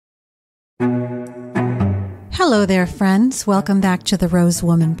Hello there, friends. Welcome back to the Rose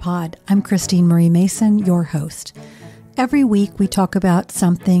Woman Pod. I'm Christine Marie Mason, your host. Every week we talk about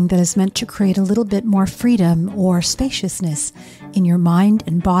something that is meant to create a little bit more freedom or spaciousness in your mind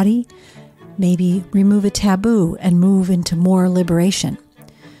and body, maybe remove a taboo and move into more liberation.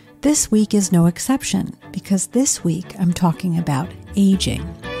 This week is no exception because this week I'm talking about aging.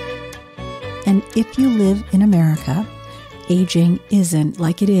 And if you live in America, aging isn't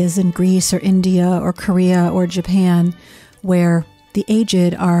like it is in Greece or India or Korea or Japan, where the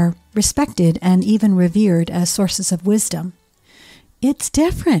aged are respected and even revered as sources of wisdom. It's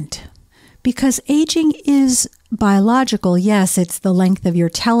different because aging is biological. Yes, it's the length of your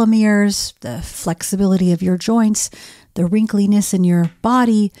telomeres, the flexibility of your joints, the wrinkliness in your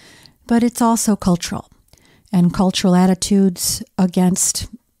body, but it's also cultural. And cultural attitudes against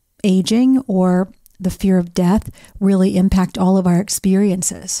aging or the fear of death really impact all of our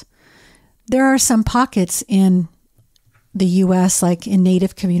experiences. There are some pockets in the U.S., like in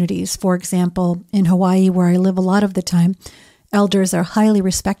Native communities. For example, in Hawaii, where I live a lot of the time, elders are highly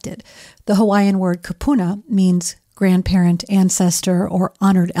respected. The Hawaiian word kupuna means grandparent, ancestor, or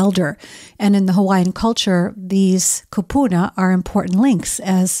honored elder. And in the Hawaiian culture, these kupuna are important links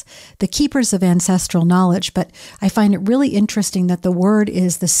as the keepers of ancestral knowledge. But I find it really interesting that the word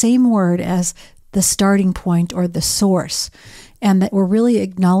is the same word as the starting point or the source, and that we're really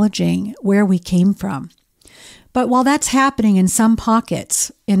acknowledging where we came from. But while that's happening in some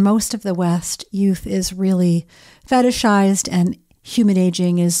pockets, in most of the West, youth is really fetishized and human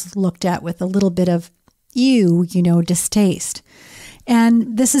aging is looked at with a little bit of distaste.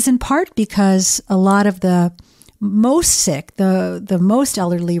 And this is in part because a lot of the most sick, the most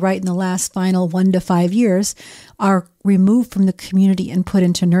elderly, right in the last final 1 to 5 years, are removed from the community and put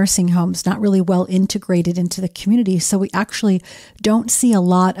into nursing homes, not really well integrated into the community. So we actually don't see a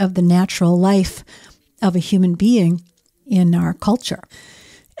lot of the natural life of a human being in our culture.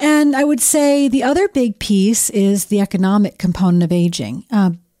 And I would say the other big piece is the economic component of aging.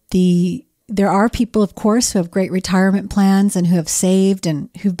 There are people, of course, who have great retirement plans and who have saved and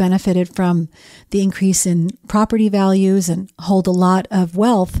who've benefited from the increase in property values and hold a lot of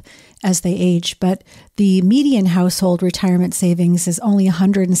wealth as they age. But the median household retirement savings is only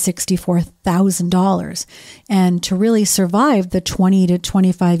 $164,000. And to really survive the 20 to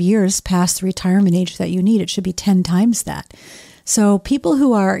 25 years past the retirement age that you need, it should be 10 times that. So people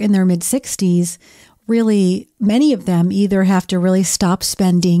who are in their mid-60s, really, many of them either have to really stop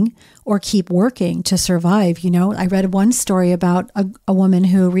spending or keep working to survive. I read one story about a woman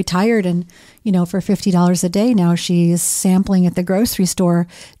who retired and, for $50 a day now she's sampling at the grocery store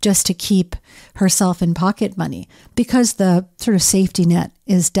just to keep herself in pocket money because the sort of safety net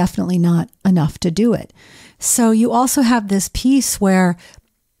is definitely not enough to do it. So you also have this piece where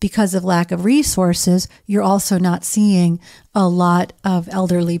because of lack of resources, you're also not seeing a lot of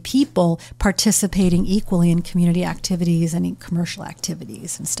elderly people participating equally in community activities and in commercial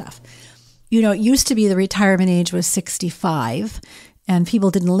activities and stuff. It used to be the retirement age was 65, and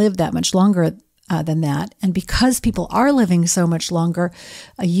people didn't live that much longer than that. And because people are living so much longer,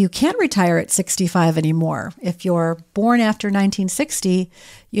 you can't retire at 65 anymore. If you're born after 1960,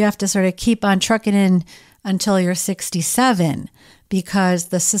 you have to sort of keep on trucking in until you're 67. Because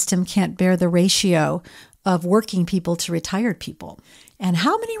the system can't bear the ratio of working people to retired people. And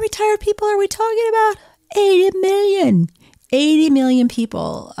how many retired people are we talking about? 80 million. 80 million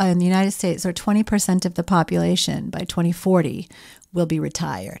people in the United States, or 20% of the population by 2040, will be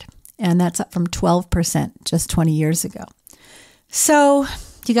retired. And that's up from 12% just 20 years ago. So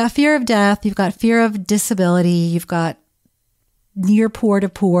you got fear of death, you've got fear of disability, you've got near poor to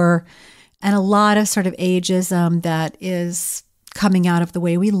poor, and a lot of sort of ageism that is coming out of the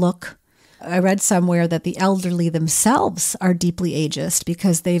way we look. I read somewhere that the elderly themselves are deeply ageist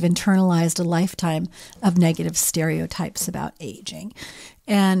because they've internalized a lifetime of negative stereotypes about aging,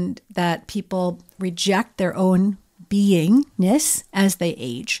 and that people reject their own beingness as they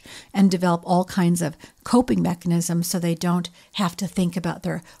age and develop all kinds of coping mechanisms so they don't have to think about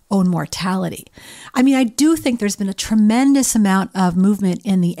their own mortality. I do think there's been a tremendous amount of movement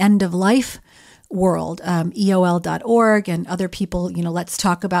in the end of life world, EOL.org and other people, let's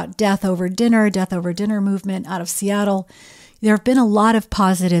talk about death over dinner movement out of Seattle. There have been a lot of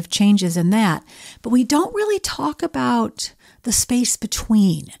positive changes in that, but we don't really talk about the space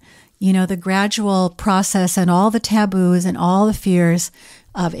between, the gradual process and all the taboos and all the fears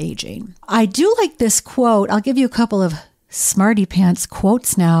of aging. I do like this quote. I'll give you a couple of smarty pants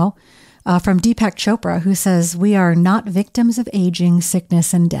quotes now from Deepak Chopra, who says, "We are not victims of aging,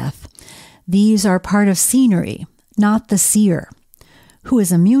 sickness, and death. These are part of scenery, not the seer, who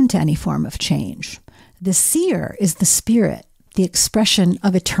is immune to any form of change. The seer is the spirit, the expression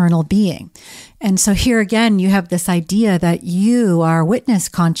of eternal being. And so here again, you have this idea that you are witness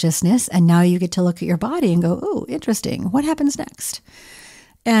consciousness, and now you get to look at your body and go, oh, interesting. What happens next?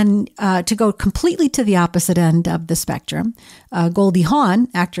 And to go completely to the opposite end of the spectrum, Goldie Hawn,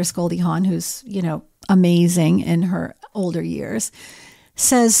 actress Goldie Hawn, who's, amazing in her older years,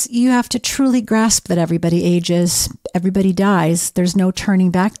 says you have to truly grasp that everybody ages, everybody dies. There's no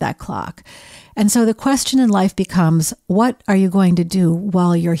turning back that clock. And so the question in life becomes, what are you going to do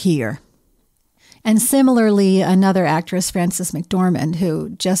while you're here? And similarly, another actress, Frances McDormand, who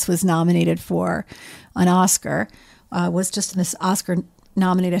just was nominated for an Oscar, was just in this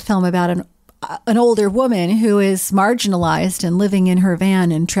Oscar-nominated film about an older woman who is marginalized and living in her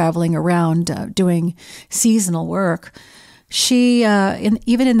van and traveling around doing seasonal work. She,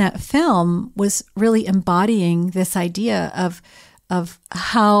 even in that film, was really embodying this idea of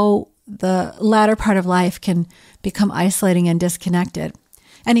how the latter part of life can become isolating and disconnected.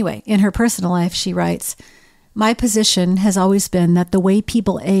 Anyway, in her personal life, she writes, "My position has always been that the way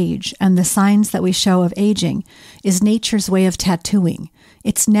people age and the signs that we show of aging is nature's way of tattooing.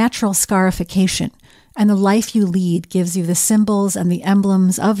 It's natural scarification, and the life you lead gives you the symbols and the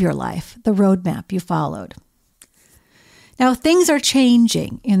emblems of your life, the roadmap you followed." Now, things are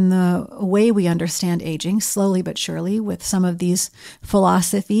changing in the way we understand aging, slowly but surely, with some of these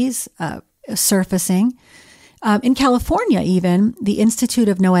philosophies surfacing. In California, even, the Institute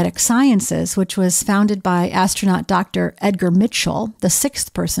of Noetic Sciences, which was founded by astronaut Dr. Edgar Mitchell, the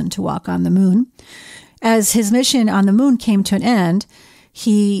sixth person to walk on the moon, as his mission on the moon came to an end,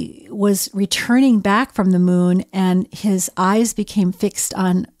 he was returning back from the moon and his eyes became fixed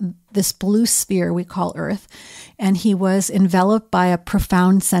on this blue sphere we call Earth. And he was enveloped by a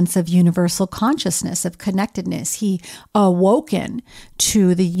profound sense of universal consciousness, of connectedness. He awoken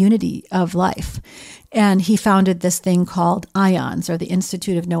to the unity of life. And he founded this thing called IONS, or the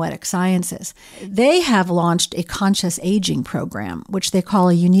Institute of Noetic Sciences. They have launched a conscious aging program, which they call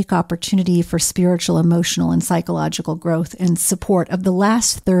a unique opportunity for spiritual, emotional, and psychological growth in support of the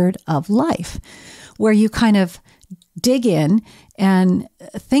last third of life, where you kind of dig in and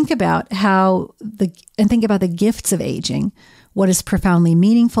think about the gifts of aging, what is profoundly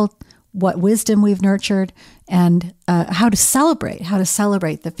meaningful, what wisdom we've nurtured, and how to celebrate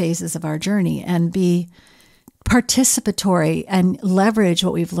the phases of our journey and be participatory and leverage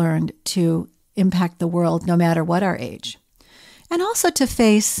what we've learned to impact the world no matter what our age. And also to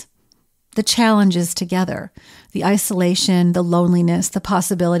face the challenges together, the isolation, the loneliness, the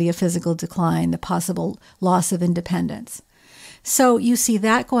possibility of physical decline, the possible loss of independence. So you see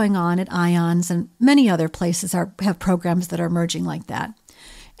that going on at IONS, and many other places have programs that are emerging like that.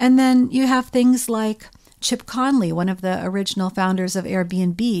 And then you have things like Chip Conley, one of the original founders of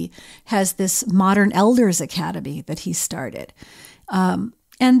Airbnb, has this Modern Elders Academy that he started.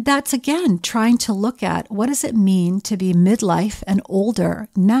 And that's, again, trying to look at what does it mean to be midlife and older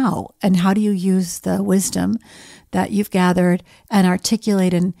now, and how do you use the wisdom that you've gathered and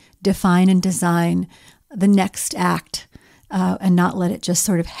articulate and define and design the next act and not let it just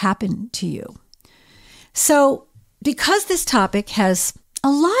sort of happen to you. So because this topic has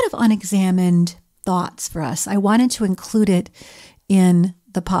a lot of unexamined thoughts for us, I wanted to include it in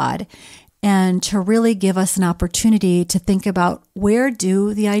the pod and to really give us an opportunity to think about where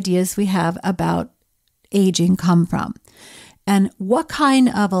do the ideas we have about aging come from? And what kind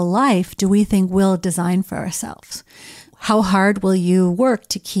of a life do we think we'll design for ourselves? How hard will you work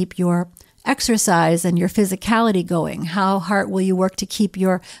to keep your exercise and your physicality going? How hard will you work to keep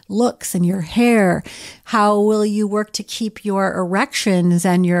your looks and your hair? How will you work to keep your erections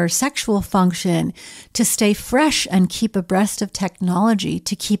and your sexual function, to stay fresh and keep abreast of technology,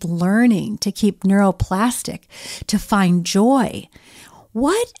 to keep learning, to keep neuroplastic, to find joy?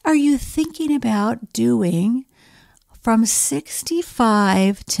 What are you thinking about doing from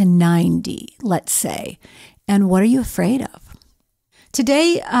 65 to 90, let's say? And what are you afraid of?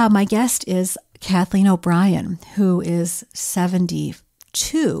 Today, my guest is Kathleen O'Brien, who is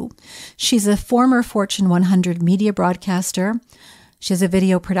 72. She's a former Fortune 100 media broadcaster. She has a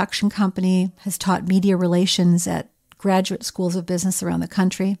video production company, has taught media relations at graduate schools of business around the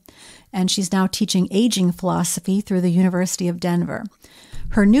country, and she's now teaching aging philosophy through the University of Denver.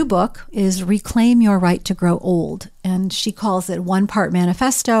 Her new book is Reclaim Your Right to Grow Old, and she calls it one part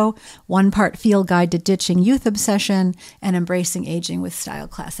manifesto, one part field guide to ditching youth obsession and embracing aging with style,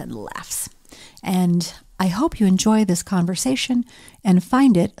 class, and laughs. And I hope you enjoy this conversation and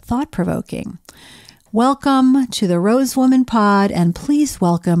find it thought-provoking. Welcome to the Rose Woman Pod, and please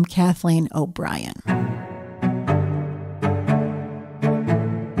welcome Kathleen O'Brien.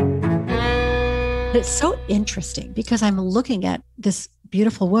 It's so interesting because I'm looking at this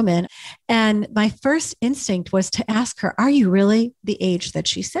beautiful woman and my first instinct was to ask her, are you really the age that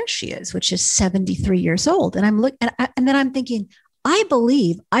she says she is, which is 73 years old? And and then I'm thinking, I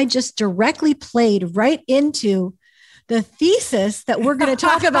believe I just directly played right into the thesis that we're going to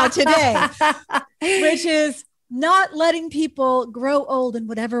talk about today, which is not letting people grow old in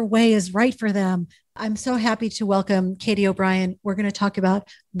whatever way is right for them. I'm so happy to welcome Katie O'Brien. We're going to talk about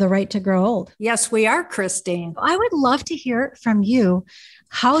the right to grow old. Yes, we are, Christine. I would love to hear from you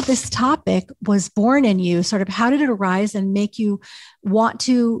how this topic was born in you. Sort of how did it arise and make you want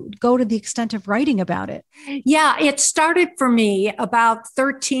to go to the extent of writing about it? Yeah, it started for me about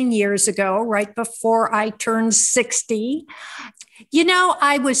 13 years ago, right before I turned 60. You know,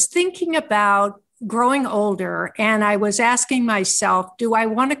 I was thinking about growing older and I was asking myself, do I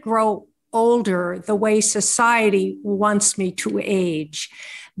want to grow older the way society wants me to age?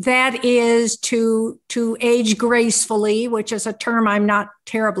 That is to age gracefully, which is a term I'm not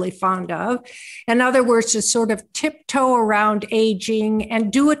terribly fond of. In other words, to sort of tiptoe around aging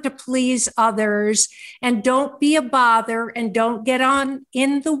and do it to please others and don't be a bother and don't get on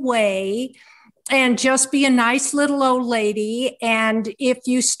in the way and just be a nice little old lady. And if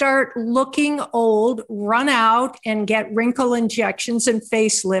you start looking old, run out and get wrinkle injections and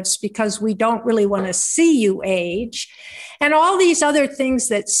facelifts because we don't really want to see you age. And all these other things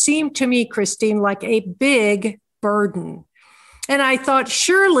that seem to me, Christine, like a big burden. And I thought,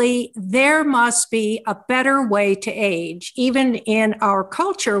 surely there must be a better way to age, even in our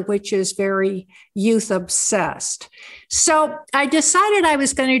culture, which is very youth obsessed. So I decided I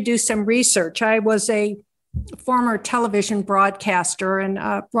was going to do some research. I was a former television broadcaster and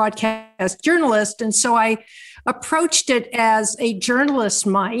a broadcast journalist. And so I approached it as a journalist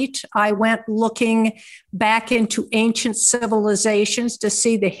might. I went looking back into ancient civilizations to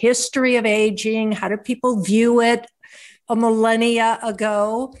see the history of aging. How do people view it a millennia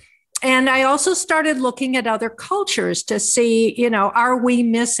ago? And I also started looking at other cultures to see, you know, are we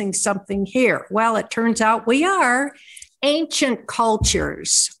missing something here? Well, it turns out we are. Ancient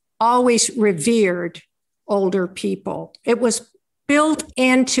cultures always revered older people. It was built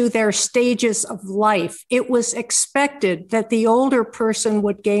into their stages of life. It was expected that the older person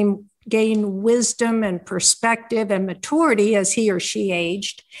would gain wisdom and perspective and maturity as he or she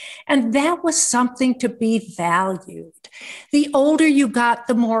aged. And that was something to be valued. The older you got,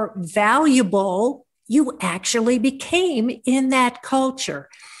 the more valuable you actually became in that culture.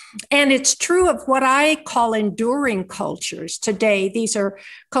 And it's true of what I call enduring cultures today. These are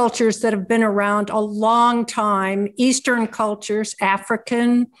cultures that have been around a long time, Eastern cultures,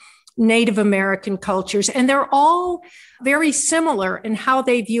 African, Native American cultures, and they're all very similar in how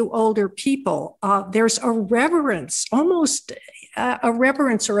they view older people. There's a reverence, almost a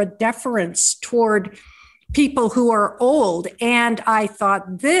reverence or a deference toward people who are old. And I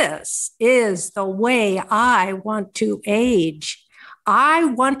thought, this is the way I want to age. I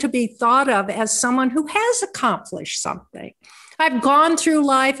want to be thought of as someone who has accomplished something. I've gone through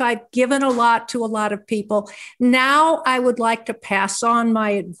life. I've given a lot to a lot of people. Now I would like to pass on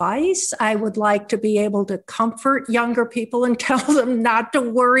my advice. I would like to be able to comfort younger people and tell them not to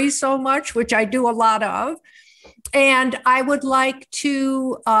worry so much, which I do a lot of. And I would like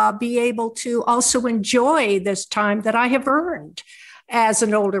to be able to also enjoy this time that I have earned as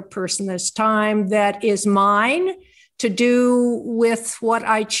an older person, this time that is mine to do with what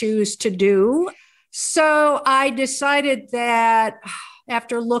I choose to do. So I decided that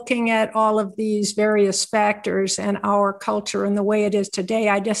after looking at all of these various factors and our culture and the way it is today,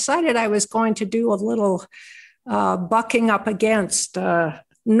 I decided I was going to do a little bucking up against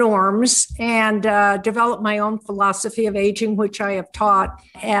norms and develop my own philosophy of aging, which I have taught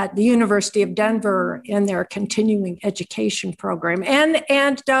at the University of Denver in their continuing education program.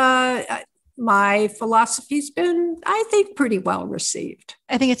 And my philosophy's been, I think, pretty well received.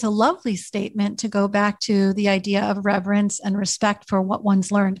 I think it's a lovely statement to go back to the idea of reverence and respect for what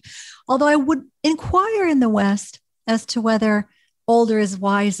one's learned. Although I would inquire in the West as to whether older is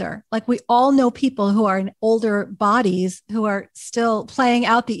wiser. Like we all know people who are in older bodies who are still playing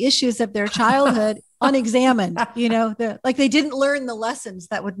out the issues of their childhood unexamined. You know, like they didn't learn the lessons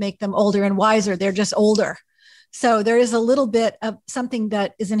that would make them older and wiser. They're just older. So there is a little bit of something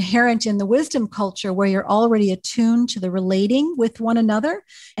that is inherent in the wisdom culture where you're already attuned to the relating with one another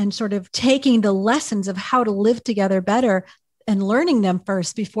and sort of taking the lessons of how to live together better and learning them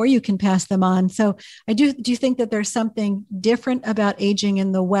first before you can pass them on. So do you think that there's something different about aging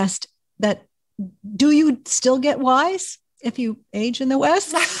in the West do you still get wise if you age in the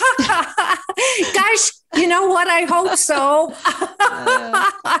West? Gosh, you know what? I hope so.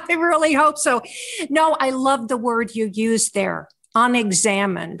 I really hope so. No, I love the word you used there,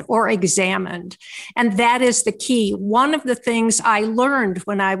 unexamined or examined. And that is the key. One of the things I learned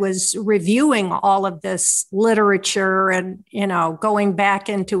when I was reviewing all of this literature and, going back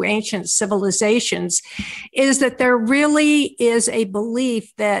into ancient civilizations is that there really is a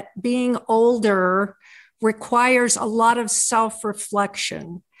belief that being older requires a lot of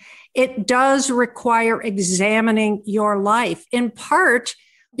self-reflection. It does require examining your life, in part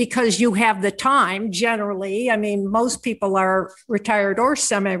because you have the time generally. I mean, most people are retired or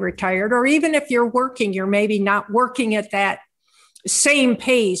semi-retired, or even if you're working, you're maybe not working at that same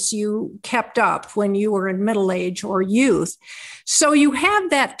pace you kept up when you were in middle age or youth. So you have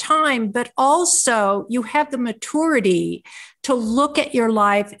that time, but also you have the maturity to look at your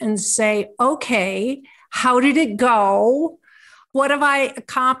life and say, okay, how did it go? What have I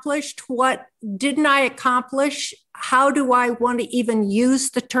accomplished? What didn't I accomplish? How do I want to even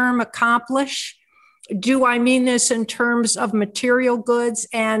use the term accomplish? Do I mean this in terms of material goods?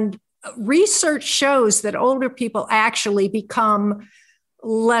 And research shows that older people actually become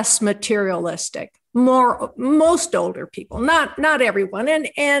less materialistic. Most older people, not everyone.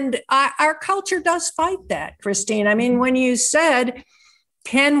 And our culture does fight that, Christine. I mean, when you said,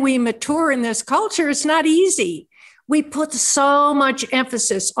 can we mature in this culture? It's not easy. We put so much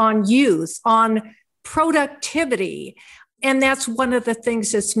emphasis on youth, on productivity. And that's one of the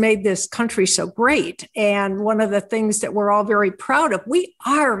things that's made this country so great. And one of the things that we're all very proud of. We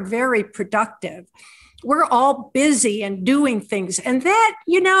are very productive. We're all busy and doing things. And that,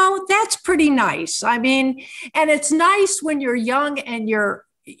 that's pretty nice. I mean, and it's nice when you're young and you're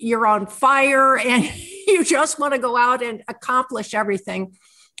on fire and you just want to go out and accomplish everything.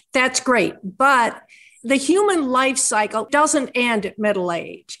 That's great. But the human life cycle doesn't end at middle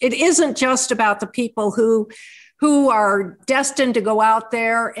age. It isn't just about the people who are destined to go out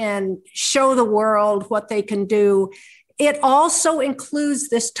there and show the world what they can do. It also includes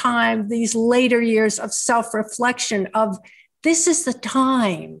this time, these later years of self-reflection of this is the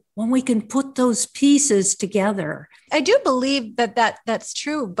time when we can put those pieces together. I do believe that's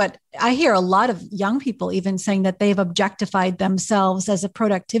true, but I hear a lot of young people even saying that they've objectified themselves as a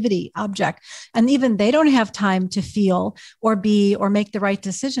productivity object. And even they don't have time to feel or be or make the right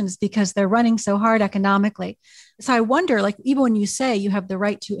decisions because they're running so hard economically. So I wonder, like, even when you say you have the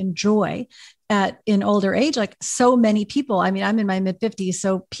right to enjoy in older age, like so many people, I mean, I'm in my mid-50s,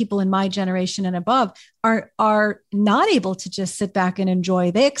 so people in my generation and above are not able to just sit back and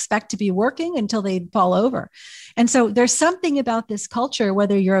enjoy. They expect to be working until they fall over. And so there's something about this culture,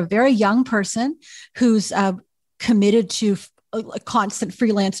 whether you're a very young person who's committed to constant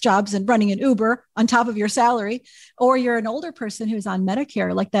freelance jobs and running an Uber on top of your salary, or you're an older person who's on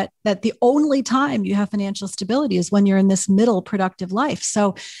Medicare, like that the only time you have financial stability is when you're in this middle productive life.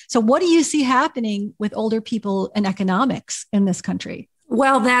 So what do you see happening with older people and economics in this country?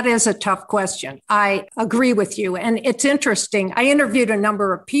 Well, that is a tough question. I agree with you. And it's interesting. I interviewed a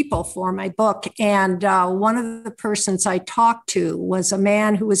number of people for my book. And one of the persons I talked to was a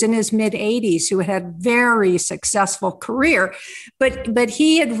man who was in his mid-80s who had a very successful career, but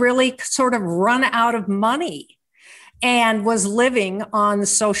he had really sort of run out of money and was living on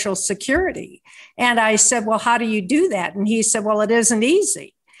Social Security. And I said, well, how do you do that? And he said, well, it isn't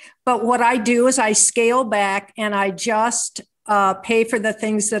easy. But what I do is I scale back and I just pay for the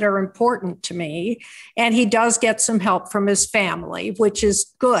things that are important to me. And he does get some help from his family, which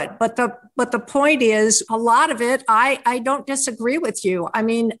is good. But the point is, a lot of it, I don't disagree with you. I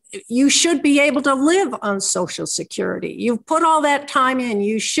mean, you should be able to live on Social Security. You've put all that time in,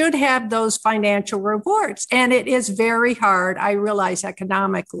 you should have those financial rewards. And it is very hard, I realize,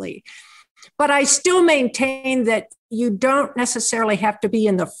 economically. But I still maintain that you don't necessarily have to be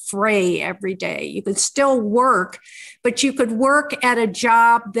in the fray every day. You can still work, but you could work at a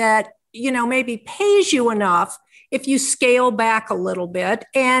job that, maybe pays you enough if you scale back a little bit,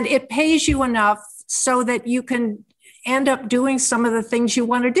 and it pays you enough so that you can end up doing some of the things you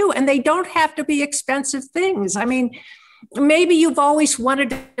want to do. And they don't have to be expensive things. I mean, maybe you've always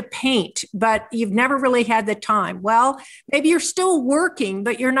wanted to paint, but you've never really had the time. Well, maybe you're still working,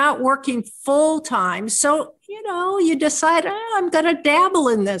 but you're not working full time. So, you decide, I'm going to dabble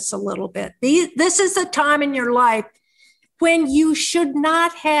in this a little bit. This is the time in your life when you should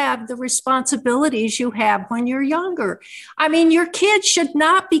not have the responsibilities you have when you're younger. I mean, your kids should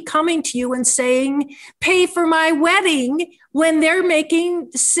not be coming to you and saying, pay for my wedding when they're making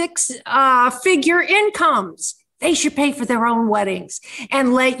six-figure incomes. They should pay for their own weddings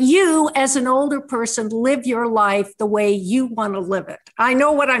and let you, as an older person, live your life the way you want to live it. I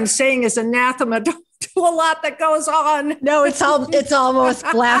know what I'm saying is anathema to a lot that goes on. No, it's almost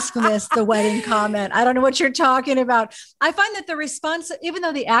blasphemous, the wedding comment. I don't know what you're talking about. I find that the response, even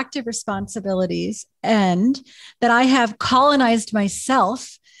though the active responsibilities end, that I have colonized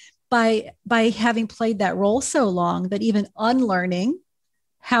myself by having played that role so long, that even unlearning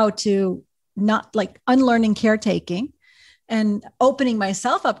how to not like unlearning caretaking and opening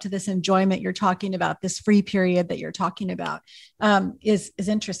myself up to this enjoyment you're talking about, this free period that you're talking about, is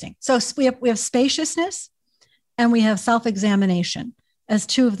interesting. So we have spaciousness and we have self-examination as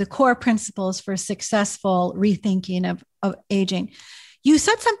two of the core principles for successful rethinking of aging. You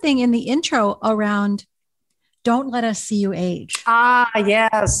said something in the intro around don't let us see you age. Ah,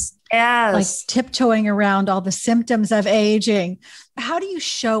 yes. Yes. Like tiptoeing around all the symptoms of aging. How do you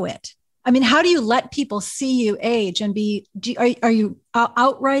show it? I mean, how do you let people see you age and are you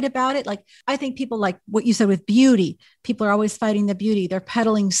outright about it? Like, I think people like what you said with beauty, people are always fighting the beauty. They're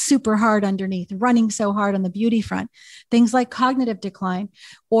pedaling super hard underneath, running so hard on the beauty front. Things like cognitive decline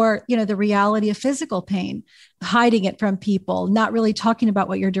or, the reality of physical pain, hiding it from people, not really talking about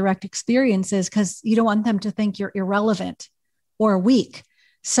what your direct experience is because you don't want them to think you're irrelevant or weak.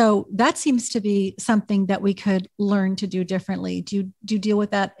 So that seems to be something that we could learn to do differently. Do you deal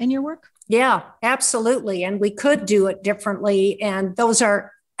with that in your work? Yeah, absolutely. And we could do it differently. And those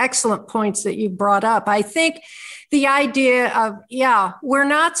are excellent points that you brought up. I think the idea of, we're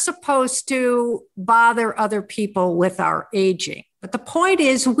not supposed to bother other people with our aging. But the point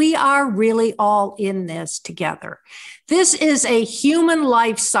is, we are really all in this together. This is a human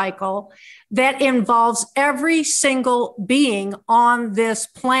life cycle that involves every single being on this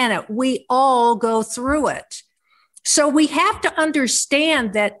planet. We all go through it. So we have to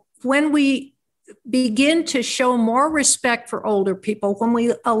understand that when we begin to show more respect for older people, when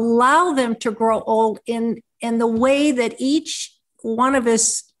we allow them to grow old in the way that each one of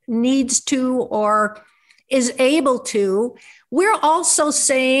us needs to or is able to, we're also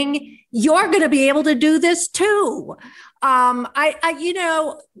saying, you're going to be able to do this too.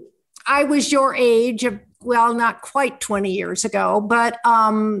 I was your age, well, not quite 20 years ago, but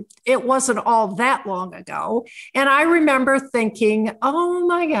it wasn't all that long ago. And I remember thinking, oh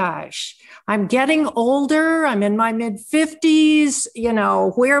my gosh, I'm getting older. I'm in my mid-50s.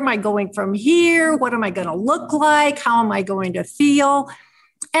 Where am I going from here? What am I going to look like? How am I going to feel?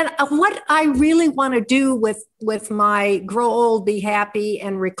 And what I really want to do with my Grow Old, Be Happy,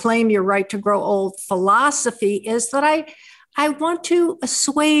 and Reclaim Your Right to Grow Old philosophy is that I want to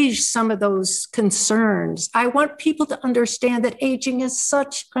assuage some of those concerns. I want people to understand that aging is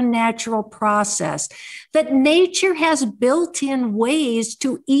such a natural process, that nature has built-in ways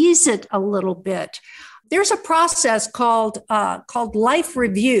to ease it a little bit. There's a process called life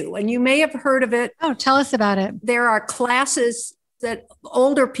review, and you may have heard of it. Oh, tell us about it. There are classes that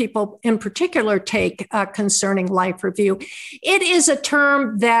older people in particular take concerning life review. It is a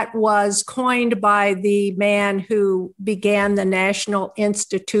term that was coined by the man who began the National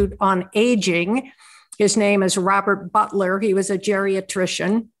Institute on Aging. His name is Robert Butler. He was a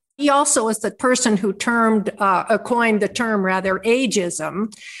geriatrician. He also is the person who coined the term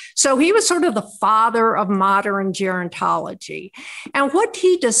ageism. So he was sort of the father of modern gerontology. And what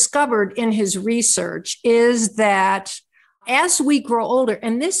he discovered in his research is that as we grow older,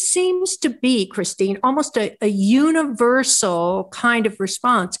 and this seems to be, Christine, almost a universal kind of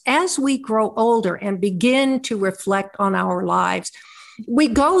response, as we grow older and begin to reflect on our lives, we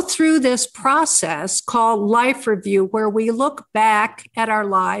go through this process called life review, where we look back at our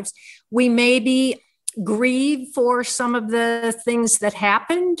lives. We maybe grieve for some of the things that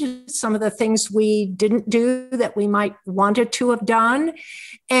happened, some of the things we didn't do that we might wanted to have done.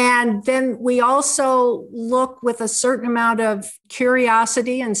 And then we also look with a certain amount of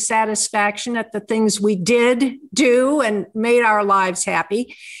curiosity and satisfaction at the things we did do and made our lives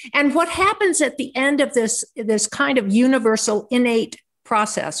happy. And what happens at the end of this kind of universal innate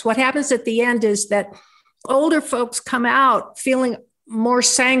process, what happens at the end is that older folks come out feeling more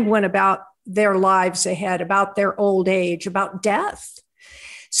sanguine about their lives ahead, about their old age, about death.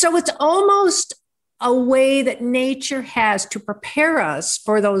 So it's almost a way that nature has to prepare us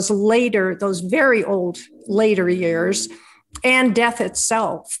for those very old later years and death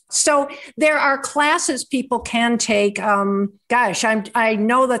itself. So there are classes people can take. I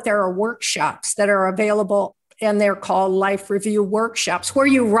know that there are workshops that are available, and they're called life review workshops, where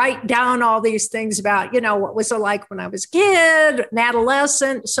you write down all these things about, what was it like when I was a kid, an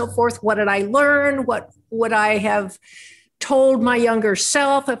adolescent, so forth. What did I learn? What would I have told my younger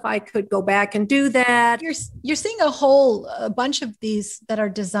self if I could go back and do that. You're seeing a bunch of these that are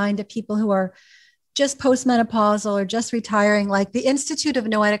designed to people who are just postmenopausal or just retiring. Like the Institute of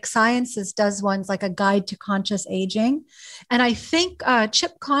Noetic Sciences does ones like a guide to conscious aging. And I think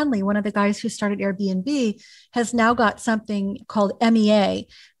Chip Conley, one of the guys who started Airbnb, has now got something called MEA,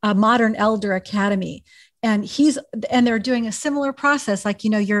 Modern Elder Academy. And they're doing a similar process. Like,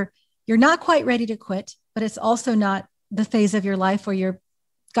 you're not quite ready to quit, but it's also not the phase of your life where you've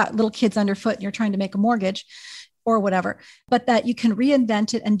got little kids underfoot and you're trying to make a mortgage or whatever, but that you can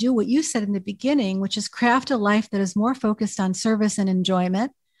reinvent it and do what you said in the beginning, which is craft a life that is more focused on service and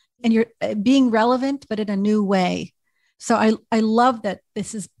enjoyment, and you're being relevant, but in a new way. So I love that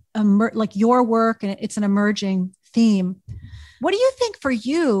this is like your work, and it's an emerging theme. What do you think for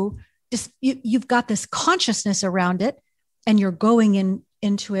you? You've got this consciousness around it, and you're going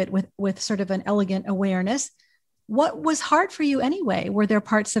into it with sort of an elegant awareness. What was hard for you anyway? Were there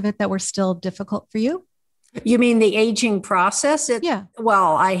parts of it that were still difficult for you? You mean the aging process? Yeah.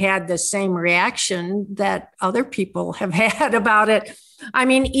 Well, I had the same reaction that other people have had about it. I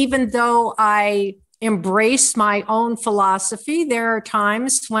mean, even though I embrace my own philosophy, there are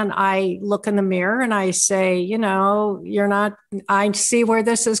times when I look in the mirror and I say, I see where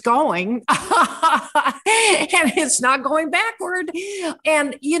this is going. And it's not going backward.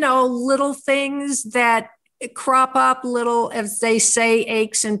 And, little things that crop up, little, as they say,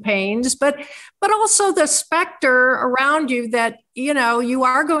 aches and pains, but also the specter around you that, you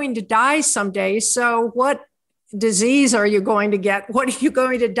are going to die someday. So what disease are you going to get? What are you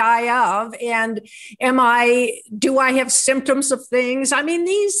going to die of? And do I have symptoms of things? I mean,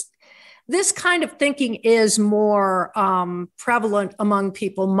 this kind of thinking is more prevalent among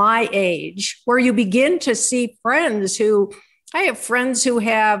people my age, where you begin to see I have friends who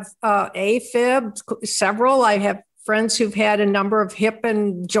have AFib, several. I have friends who've had a number of hip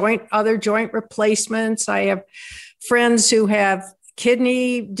and other joint replacements. I have friends who have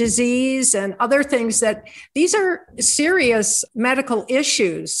kidney disease and other things that these are serious medical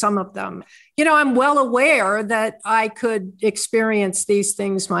issues, some of them. I'm well aware that I could experience these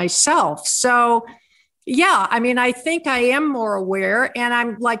things myself. So yeah, I mean, I think I am more aware, and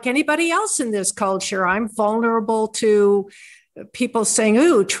I'm like anybody else in this culture. I'm vulnerable to people saying,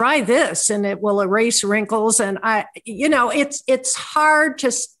 "Ooh, try this and it will erase wrinkles." And it's hard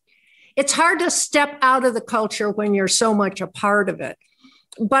to step out of the culture when you're so much a part of it.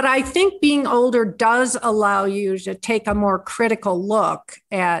 But I think being older does allow you to take a more critical look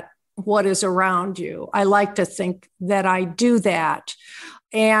at what is around you. I like to think that I do that.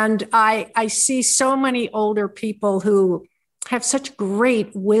 And I see so many older people who have such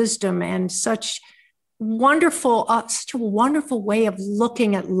great wisdom and such a wonderful way of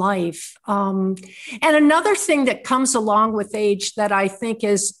looking at life. And another thing that comes along with age that I think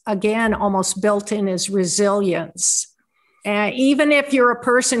is, again, almost built in is resilience. Even if you're a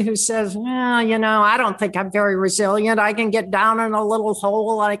person who says, I don't think I'm very resilient. I can get down in a little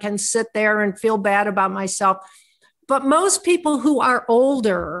hole. I can sit there and feel bad about myself. But most people who are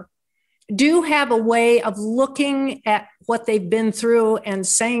older do have a way of looking at what they've been through and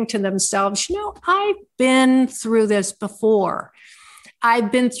saying to themselves, I've been through this before.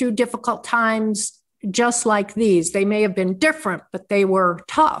 I've been through difficult times just like these. They may have been different, but they were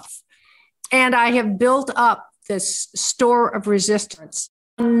tough. And I have built up this store of resistance.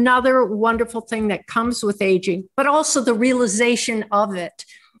 Another wonderful thing that comes with aging, but also the realization of it.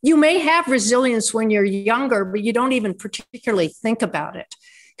 You may have resilience when you're younger, but you don't even particularly think about it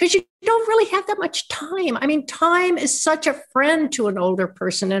because you don't really have that much time. I mean, time is such a friend to an older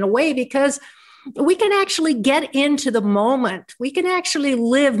person in a way, because we can actually get into the moment. We can actually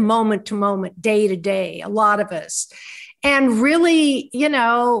live moment to moment, day to day, a lot of us, and really,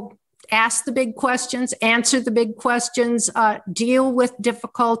 ask the big questions, answer the big questions, deal with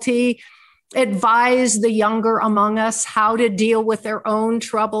difficulty, advise the younger among us how to deal with their own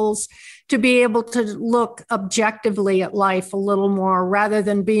troubles, to be able to look objectively at life a little more rather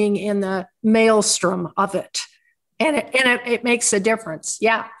than being in the maelstrom of it. And it makes a difference.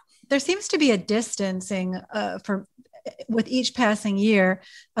 Yeah. There seems to be a distancing with each passing year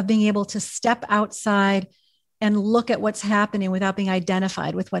of being able to step outside and look at what's happening without being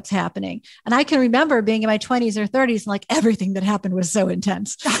identified with what's happening. And I can remember being in my 20s or 30s, and like everything that happened was so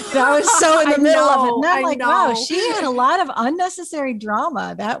intense. I was so in the middle of it. And I'm like, wow, she had a lot of unnecessary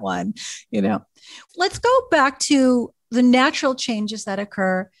drama, that one, Let's go back to the natural changes that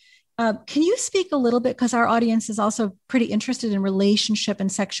occur. Can you speak a little bit, because our audience is also pretty interested in relationship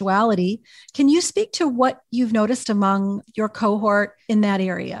and sexuality. Can you speak to what you've noticed among your cohort in that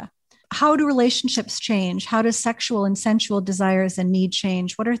area? how do relationships change? How does sexual and sensual desires and need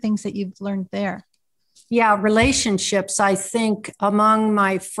change? What are things that you've learned there? Yeah, relationships, I think among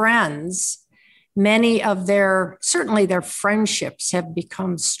my friends, many of certainly their friendships have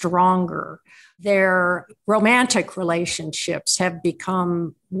become stronger. Their romantic relationships have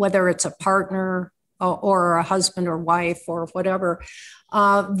become, whether it's a partner or a husband or wife or whatever,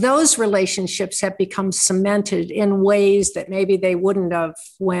 those relationships have become cemented in ways that maybe they wouldn't have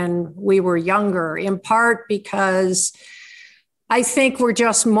when we were younger, in part because I think we're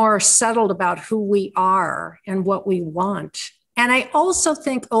just more settled about who we are and what we want. And I also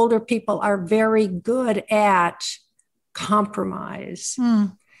think older people are very good at compromise.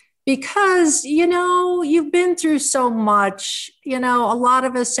 Because, you've been through so much, a lot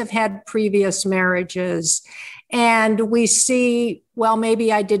of us have had previous marriages and we see, well,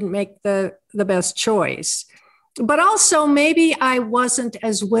 maybe I didn't make the best choice, but also maybe I wasn't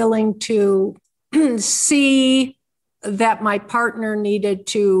as willing to see that my partner needed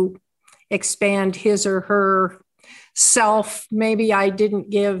to expand his or her self. Maybe I didn't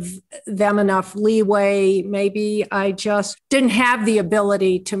give them enough leeway. Maybe I just didn't have the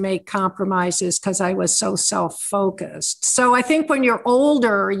ability to make compromises because I was so self-focused. So I think when you're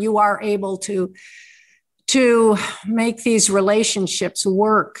older, you are able to make these relationships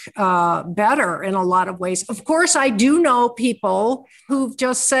work better in a lot of ways. Of course, I do know people who've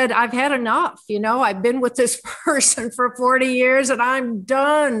just said, I've had enough. I've been with this person for 40 years and I'm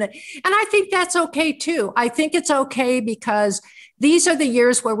done. And I think that's okay too. I think it's okay because these are the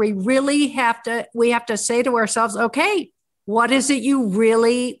years where we really have to say to ourselves, okay, what is it you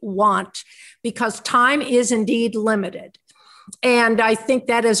really want? Because time is indeed limited. And I think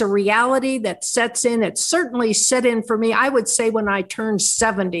that is a reality that sets in. It certainly set in for me. I would say when I turned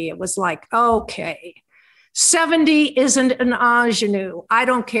 70, it was like, okay, 70 isn't an ingenue. I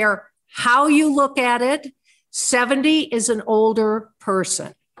don't care how you look at it. 70 is an older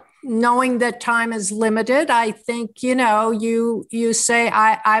person. Knowing that time is limited, I think, you say,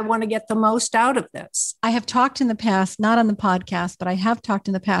 I want to get the most out of this. I have talked in the past, not on the podcast, but I have talked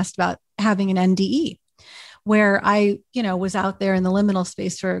in the past about having an NDE. Where I, was out there in the liminal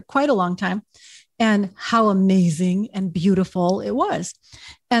space for quite a long time and how amazing and beautiful it was.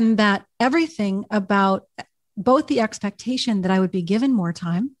 And that everything about both the expectation that I would be given more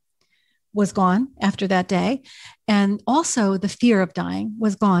time was gone after that day. And also the fear of dying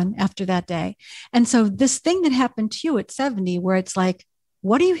was gone after that day. And so this thing that happened to you at 70, where it's like,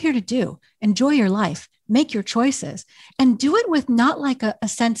 what are you here to do? Enjoy your life, make your choices, and do it with not like a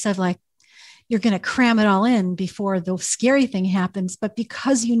sense of like, you're going to cram it all in before the scary thing happens, but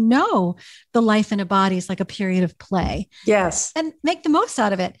because the life in a body is like a period of play. Yes. And make the most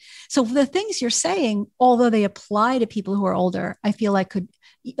out of it. So the things you're saying, although they apply to people who are older, I feel like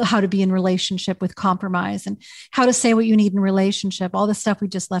how to be in relationship with compromise and how to say what you need in relationship, all the stuff we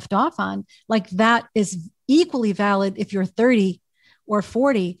just left off on, like that is equally valid if you're 30 or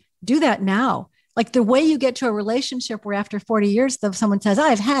 40, do that now. Like the way you get to a relationship where after 40 years, someone says,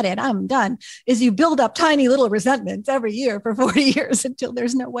 I've had it, I'm done, is you build up tiny little resentments every year for 40 years until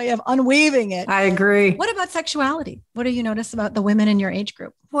there's no way of unweaving it. I agree. What about sexuality? What do you notice about the women in your age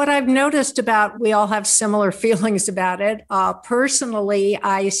group? What I've noticed we all have similar feelings about it. Personally,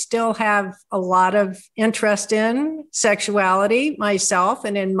 I still have a lot of interest in sexuality myself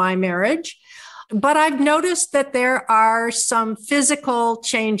and in my marriage. But I've noticed that there are some physical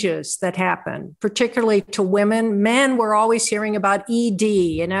changes that happen, particularly to women. Men, we're always hearing about ED,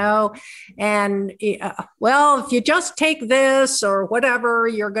 and if you just take this or whatever,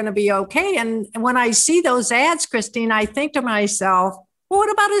 you're going to be okay. And when I see those ads, Christine, I think to myself, well,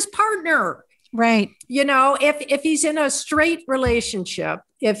 what about his partner? Right. If he's in a straight relationship,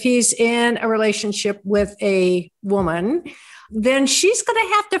 if he's in a relationship with a woman, then she's going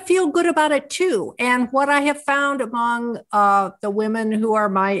to have to feel good about it too. And what I have found among the women who are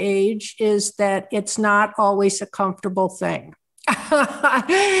my age is that it's not always a comfortable thing.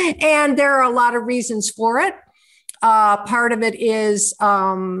 And there are a lot of reasons for it. Part of it is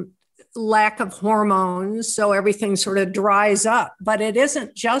lack of hormones, so everything sort of dries up. But it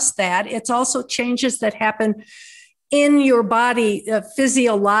isn't just that. It's also changes that happen in your body,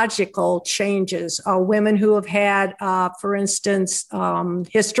 physiological changes. Women who have had, for instance,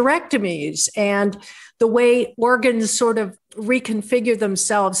 hysterectomies, and the way organs sort of reconfigure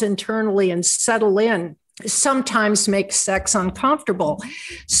themselves internally and settle in sometimes makes sex uncomfortable.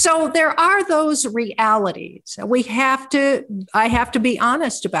 So there are those realities. I have to be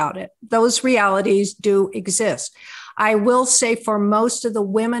honest about it. Those realities do exist. I will say for most of the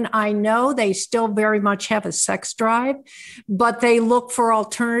women I know, they still very much have a sex drive, but they look for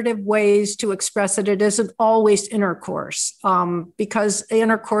alternative ways to express it. It isn't always intercourse, because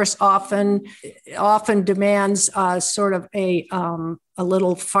intercourse often demands sort of a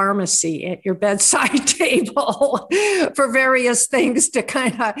little pharmacy at your bedside table for various things to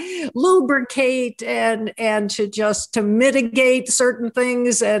kind of lubricate and to mitigate certain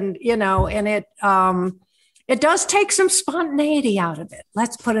things. And, and it does take some spontaneity out of it.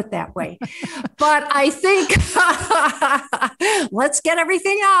 Let's put it that way. But I think let's get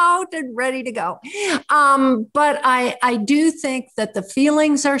everything out and ready to go. But I do think that the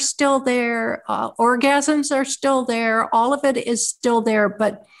feelings are still there. Orgasms are still there. All of it is still there.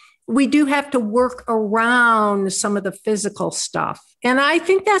 But we do have to work around some of the physical stuff. And I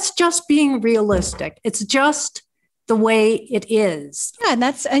think that's just being realistic. It's just the way it is.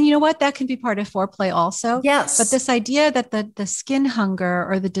 Yeah. And you know what? That can be part of foreplay also. Yes. But this idea that the skin hunger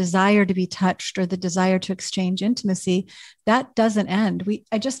or the desire to be touched or the desire to exchange intimacy, that doesn't end.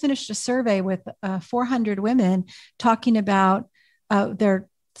 I just finished a survey with 400 women talking about their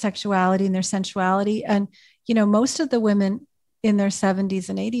sexuality and their sensuality. And, most of the women in their 70s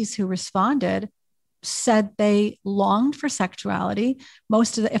and 80s who responded said they longed for sexuality.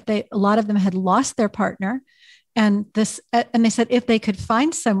 A lot of them had lost their partner. And they said if they could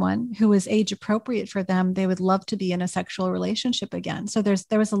find someone who was age appropriate for them, they would love to be in a sexual relationship again. So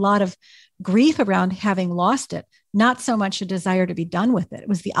there was a lot of grief around having lost it, not so much a desire to be done with it. It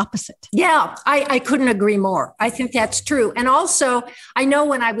was the opposite. Yeah, I couldn't agree more. I think that's true. And also, I know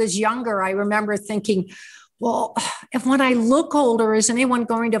when I was younger, I remember thinking, well, if when I look older, is anyone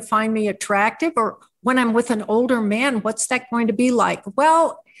going to find me attractive? Or when I'm with an older man, what's that going to be like?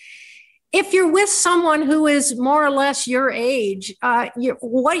 Well, if you're with someone who is more or less your age,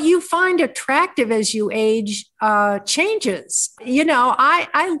 what you find attractive as you age changes.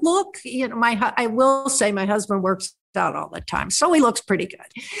 I look, I will say my husband works out all the time, so he looks pretty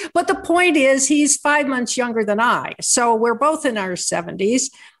good. But the point is, he's 5 months younger than I. So we're both in our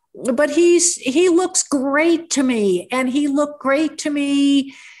 70s, but he looks great to me, and he looked great to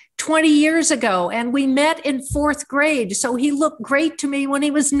me 20 years ago, and we met in 4th grade. So he looked great to me when he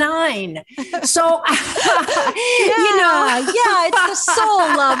was 9. So, it's the soul,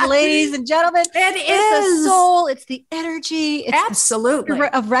 love, ladies and gentlemen. It's the soul. It's the energy. It's absolutely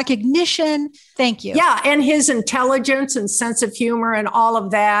of recognition. Thank you. Yeah. And his intelligence and sense of humor and all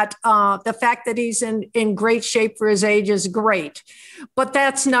of that. The fact that he's in great shape for his age is great, but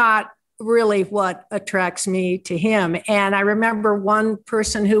that's not really what attracts me to him. And I remember one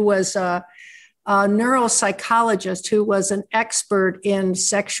person who was a neuropsychologist who was an expert in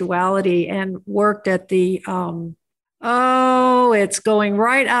sexuality and worked at the, it's going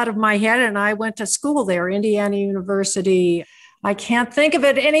right out of my head. And I went to school there, Indiana University. I can't think of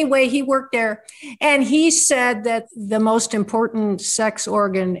it. Anyway, he worked there. And he said that the most important sex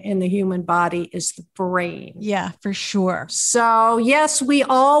organ in the human body is the brain. Yeah, for sure. So yes, we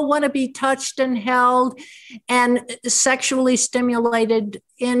all want to be touched and held and sexually stimulated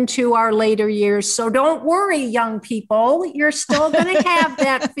into our later years. So don't worry, young people, you're still going to have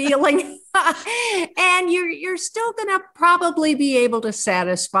that feeling. And you're still going to probably be able to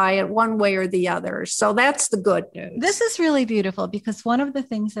satisfy it one way or the other. So that's the good news. This is really beautiful, because one of the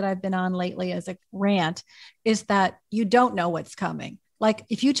things that I've been on lately as a rant is that you don't know what's coming. Like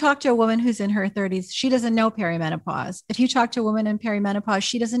if you talk to a woman who's in her 30s, she doesn't know perimenopause. If you talk to a woman in perimenopause,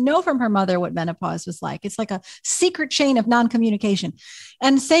 she doesn't know from her mother what menopause was like. It's like a secret chain of non-communication.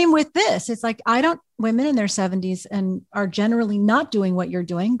 And same with this. It's like, women in their 70s and are generally not doing what you're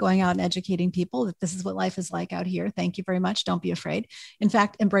doing, going out and educating people that this is what life is like out here. Thank you very much. Don't be afraid. In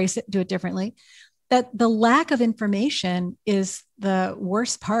fact, embrace it, do it differently. That the lack of information is the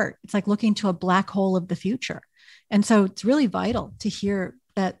worst part. It's like looking to a black hole of the future. And so it's really vital to hear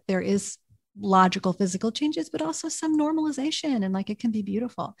that there is logical physical changes, but also some normalization, and like it can be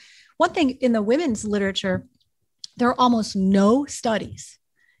beautiful. One thing in the women's literature, there are almost no studies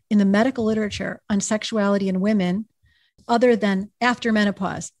in the medical literature on sexuality in women other than after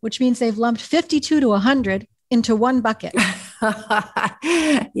menopause, which means they've lumped 52 to 100 into one bucket.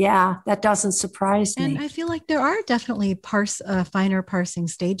 Yeah, that doesn't surprise me. And I feel like there are definitely finer parsing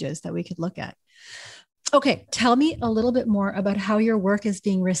stages that we could look at. Okay, tell me a little bit more about how your work is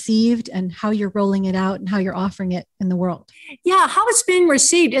being received and how you're rolling it out and how you're offering it in the world. Yeah, how it's being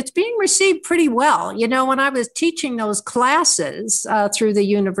received. It's being received pretty well. When I was teaching those classes through the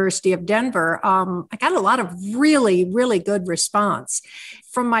University of Denver, I got a lot of really, really good response.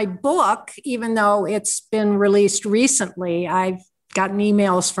 From my book, even though it's been released recently, I've gotten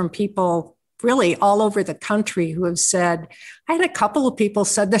emails from people really all over the country who have said, I had a couple of people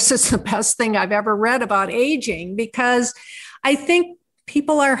said, this is the best thing I've ever read about aging, because I think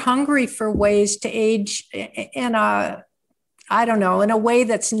people are hungry for ways to age in a, I don't know, in a way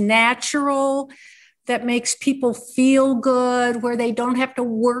that's natural, that makes people feel good, where they don't have to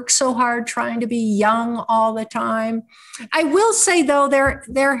work so hard trying to be young all the time. I will say, though, there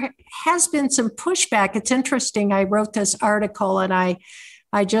has been some pushback. It's interesting. I wrote this article, and I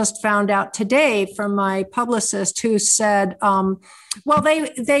just found out today from my publicist, who said, well,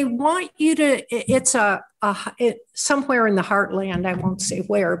 they want you to, it's somewhere in the heartland, I won't say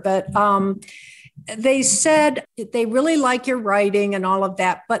where, but they said they really like your writing and all of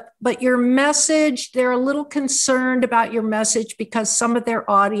that, but your message, they're a little concerned about your message because some of their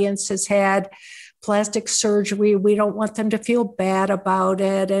audience has had plastic surgery. We don't want them to feel bad about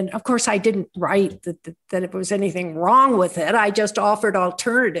it. And of course, I didn't write that it was anything wrong with it. I just offered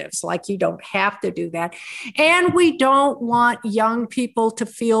alternatives, like you don't have to do that. And we don't want young people to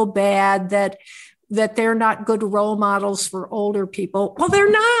feel bad that they're not good role models for older people. Well,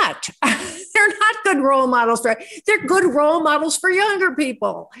 they're not. They're not good role models. They're good role models for younger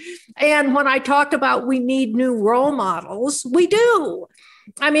people. And when I talked about we need new role models, we do.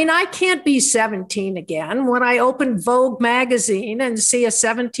 I mean, I can't be 17 again. When I open Vogue magazine and see a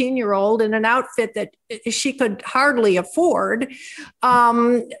 17-year-old in an outfit that she could hardly afford,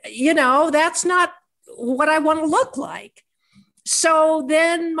 that's not what I want to look like. So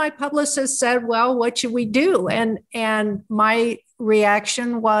then my publicist said, well, what should we do? And my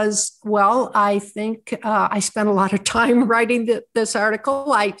reaction was, well, I think I spent a lot of time writing this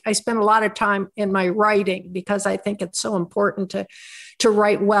article. I spent a lot of time in my writing because I think it's so important to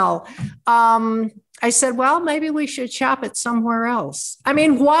write well. I said, well, maybe we should shop it somewhere else. I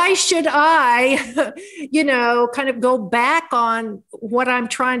mean, why should I, kind of go back on what I'm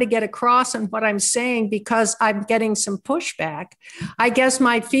trying to get across and what I'm saying because I'm getting some pushback? I guess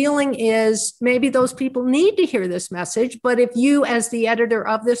my feeling is maybe those people need to hear this message, but if you, as the editor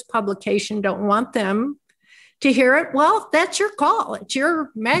of this publication, don't want them to hear it, well, that's your call. It's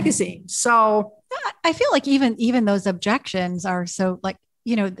your magazine. So I feel like even those objections are so like,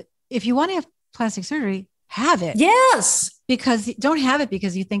 if you want to have plastic surgery, have it. Yes. Because don't have it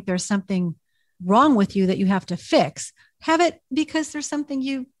because you think there's something wrong with you that you have to fix. Have it because there's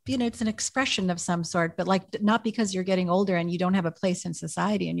something it's an expression of some sort, but like not because you're getting older and you don't have a place in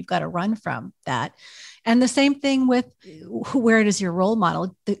society and you've got to run from that. And the same thing with where it is your role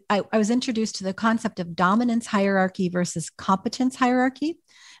model. I was introduced to the concept of dominance hierarchy versus competence hierarchy.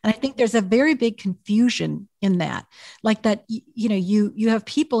 And I think there's a very big confusion in that, like that, you have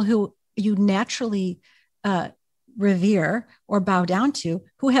people who you naturally revere or bow down to,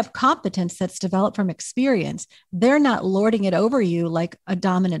 who have competence that's developed from experience. They're not lording it over you like a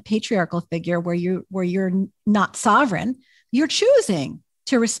dominant patriarchal figure where you're not sovereign. You're choosing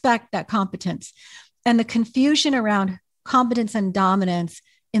to respect that competence. And the confusion around competence and dominance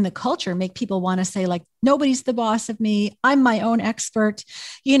in the culture make people want to say, like, nobody's the boss of me. I'm my own expert,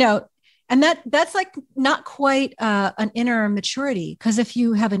 and that's like not quite an inner maturity, because if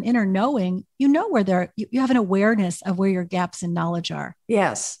you have an inner knowing, you have an awareness of where your gaps in knowledge are.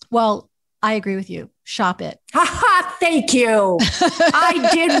 Yes. Well, I agree with you. Shop it. Thank you. I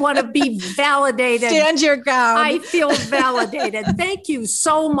did want to be validated. Stand your ground. I feel validated. Thank you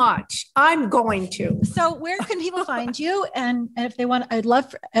so much. I'm going to. So where can people find you? And if they want, I'd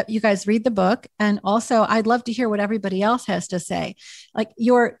love for you guys read the book. And also I'd love to hear what everybody else has to say. Like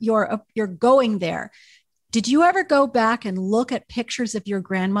you're going there. Did you ever go back and look at pictures of your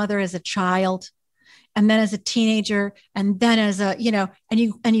grandmother as a child? And then as a teenager, and then as and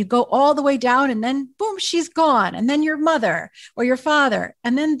you go all the way down, and then boom, she's gone. And then your mother or your father,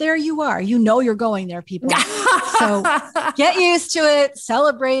 and then there you are. You're going there, people. So get used to it,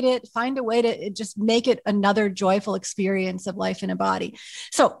 celebrate it, find a way to just make it another joyful experience of life in a body.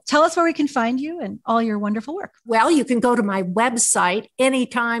 So tell us where we can find you and all your wonderful work. Well, you can go to my website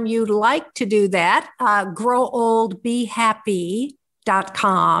anytime you'd like to do that. GrowOldBeHappy.com.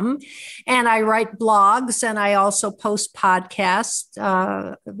 And I write blogs, and I also post podcasts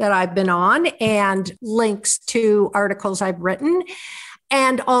that I've been on, and links to articles I've written,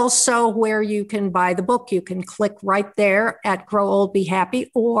 and also where you can buy the book. You can click right there at Grow Old, Be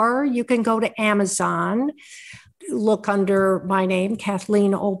Happy, or you can go to Amazon, look under my name,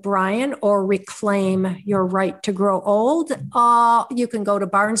 Kathleen O'Brien, or Reclaim Your Right to Grow Old. You can go to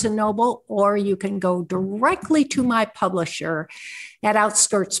Barnes & Noble, or you can go directly to my publisher at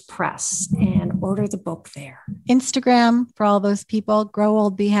Outskirts Press and order the book there. Instagram for all those people, Grow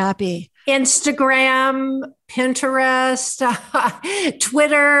Old, Be Happy. Instagram, Pinterest,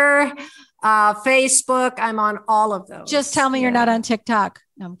 Twitter, Facebook. I'm on all of those. Just tell me you're not on TikTok.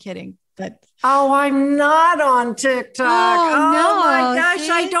 No, I'm kidding. But I'm not on TikTok. Oh, my gosh, see?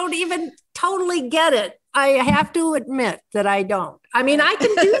 I don't even totally get it. I have to admit that I don't. I mean, I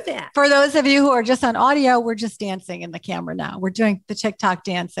can do that. For those of you who are just on audio, we're just dancing in the camera now. We're doing the TikTok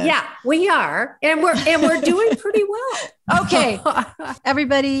dances. Yeah, we are. And we're doing pretty well. Okay.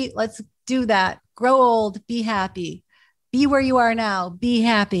 Everybody, let's do that. Grow old, be happy. Be where you are now. Be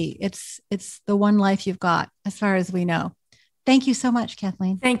happy. It's the one life you've got, as far as we know. Thank you so much,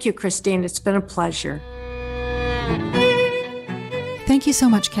 Kathleen. Thank you, Christine. It's been a pleasure. Thank you so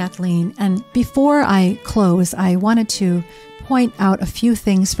much, Kathleen. And before I close, I wanted to point out a few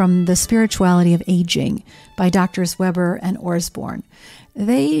things from The Spirituality of Aging by Drs. Weber and Osborne.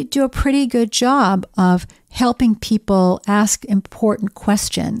 They do a pretty good job of helping people ask important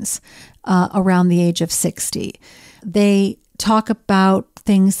questions around the age of 60. They talk about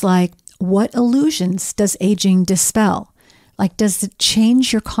things like, what illusions does aging dispel? Like, does it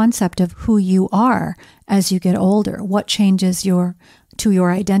change your concept of who you are as you get older? What changes to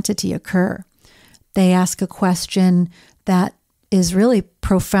your identity occur? They ask a question that is really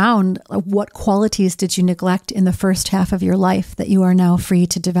profound. What qualities did you neglect in the first half of your life that you are now free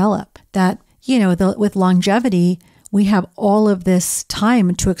to develop? That, with longevity, we have all of this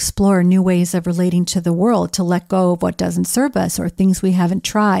time to explore new ways of relating to the world, to let go of what doesn't serve us or things we haven't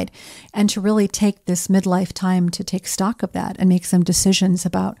tried, and to really take this midlife time to take stock of that and make some decisions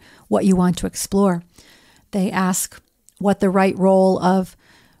about what you want to explore. They ask what the right role of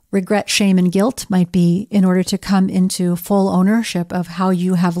regret, shame, and guilt might be in order to come into full ownership of how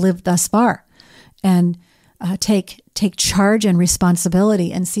you have lived thus far, and take charge and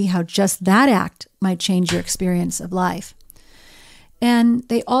responsibility and see how just that act might change your experience of life. And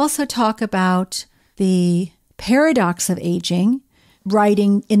they also talk about the paradox of aging,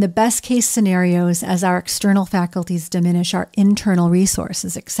 writing in the best case scenarios as our external faculties diminish, our internal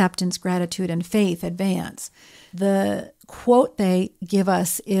resources, acceptance, gratitude, and faith advance. The quote they give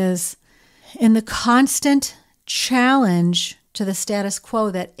us is, in the constant challenge to the status quo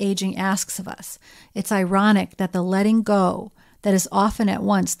that aging asks of us, it's ironic that the letting go that is often at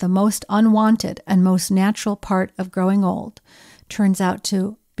once the most unwanted and most natural part of growing old turns out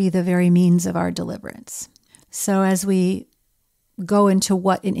to be the very means of our deliverance. So as we go into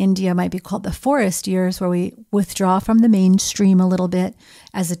what in India might be called the forest years, where we withdraw from the mainstream a little bit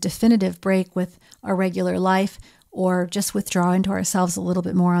as a definitive break with our regular life, or just withdraw into ourselves a little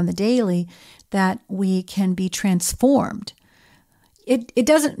bit more on the daily, that we can be transformed. It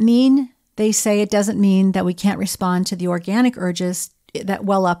doesn't mean, they say, it doesn't mean that we can't respond to the organic urges that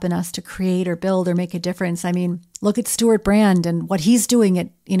well up in us to create or build or make a difference. I mean, look at Stuart Brand and what he's doing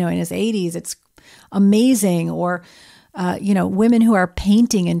in his 80s. It's amazing. Or, women who are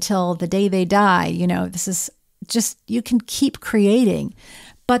painting until the day they die. This is just, you can keep creating,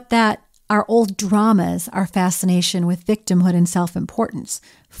 but that our old dramas, our fascination with victimhood and self-importance,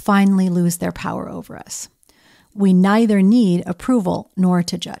 finally lose their power over us. We neither need approval nor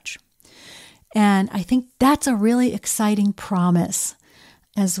to judge. And I think that's a really exciting promise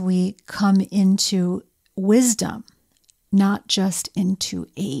as we come into wisdom, not just into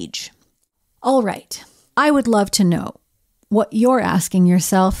age. All right. I would love to know what you're asking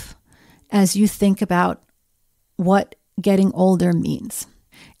yourself as you think about what getting older means,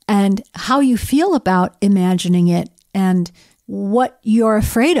 and how you feel about imagining it, and what you're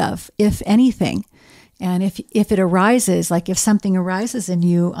afraid of, if anything. And if it arises, like if something arises in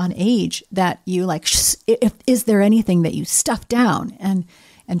you on age that you like, is there anything that you stuff down and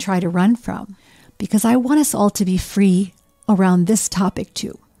try to run from? Because I want us all to be free around this topic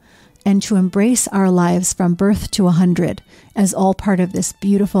too, and to embrace our lives from birth to 100 as all part of this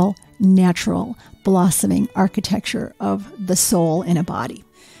beautiful, natural, blossoming architecture of the soul in a body.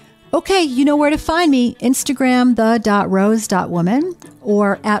 Okay, you know where to find me. Instagram, the.rose.woman,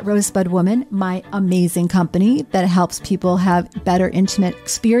 or at rosebudwoman, my amazing company that helps people have better intimate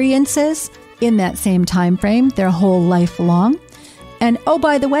experiences in that same time frame, their whole life long. And oh,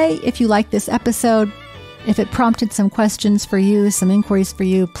 by the way, if you like this episode, if it prompted some questions for you, some inquiries for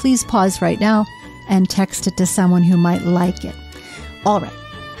you, please pause right now and text it to someone who might like it. All right.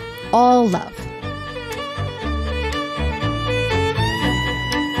 All love.